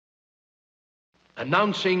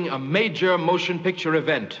Announcing a major motion picture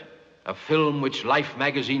event, a film which Life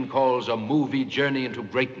magazine calls a movie journey into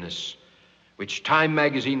greatness, which Time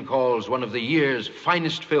magazine calls one of the year's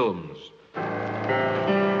finest films.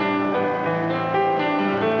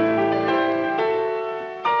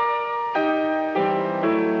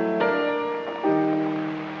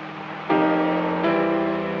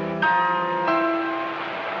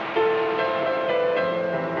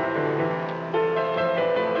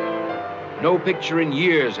 No picture in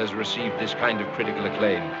years has received this kind of critical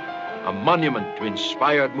acclaim. A monument to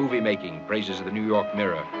inspired movie making, praises the New York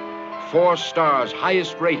Mirror. 4 stars,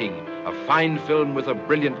 highest rating, a fine film with a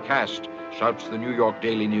brilliant cast, shouts the New York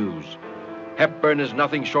Daily News. Hepburn is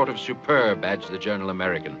nothing short of superb, adds the Journal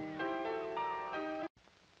American.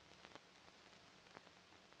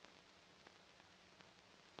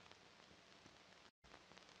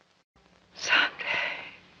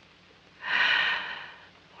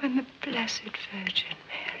 When the Blessed Virgin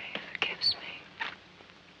Mary forgives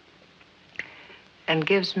me and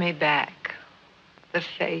gives me back the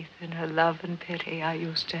faith in her love and pity I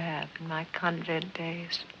used to have in my convent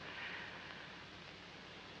days,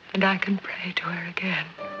 and I can pray to her again.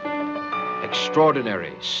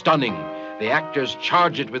 Extraordinary, stunning. The actors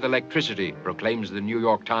charge it with electricity, proclaims the New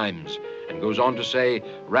York Times, and goes on to say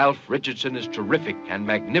Ralph Richardson is terrific and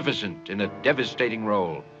magnificent in a devastating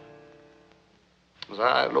role. As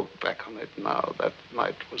I look back on it now, that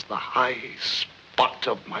night was the high spot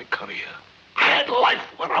of my career. I had life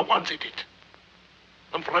where I wanted it.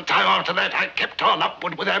 And for a time after that, I kept on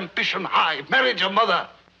upward with ambition high, married your mother.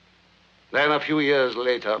 Then a few years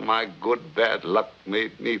later, my good bad luck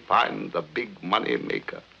made me find the big money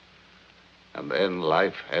maker. And then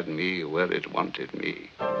life had me where it wanted me.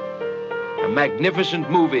 A magnificent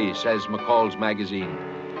movie, says McCall's magazine.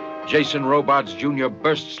 Jason Robards Jr.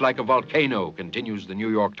 bursts like a volcano, continues the New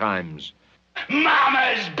York Times.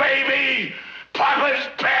 Mama's baby, Papa's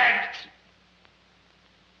pet.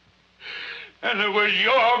 And it was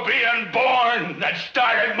your being born that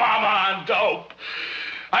started Mama on dope.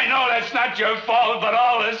 I know that's not your fault, but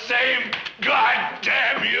all the same, God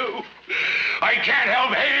damn you. I can't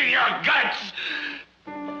help hating your guts.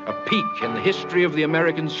 A peek in the history of the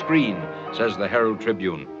American screen, says the Herald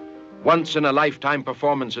Tribune. Once-in-a-lifetime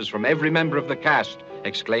performances from every member of the cast,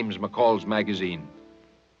 exclaims McCall's magazine.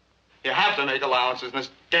 You have to make allowances in this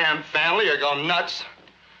damn family or go nuts.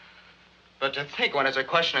 But to think when it's a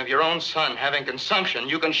question of your own son having consumption,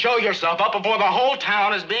 you can show yourself up before the whole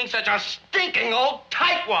town as being such a stinking old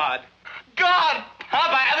tightwad. God,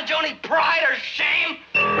 Papa, haven't you any pride or shame?